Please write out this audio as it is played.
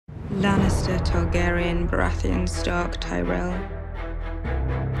Lannister, Targaryen, Baratheon, Stark, Tyrell.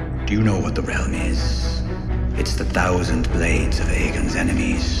 Do you know what the realm is? It's the 1,000 blades of Aegon's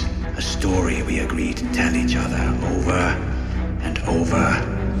enemies. A story we agreed to tell each other over and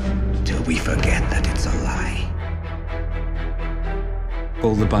over till we forget that it's a lie.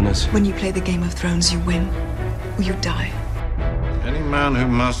 All the banners. When you play the Game of Thrones, you win or you die. Any man who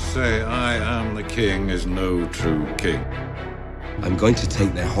must say, I am the king, is no true king. I'm going to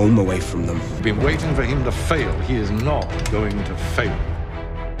take their home away from them. We've been waiting for him to fail. He is not going to fail.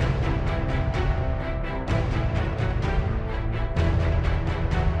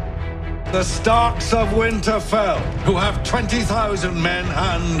 The Starks of Winterfell, who have 20,000 men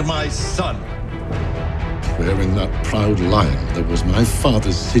and my son. Wearing that proud lion that was my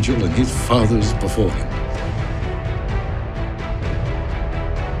father's sigil and his father's before him.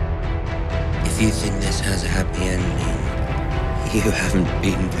 If you think this has a happy ending, you haven't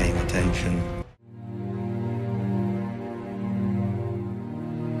been paying attention.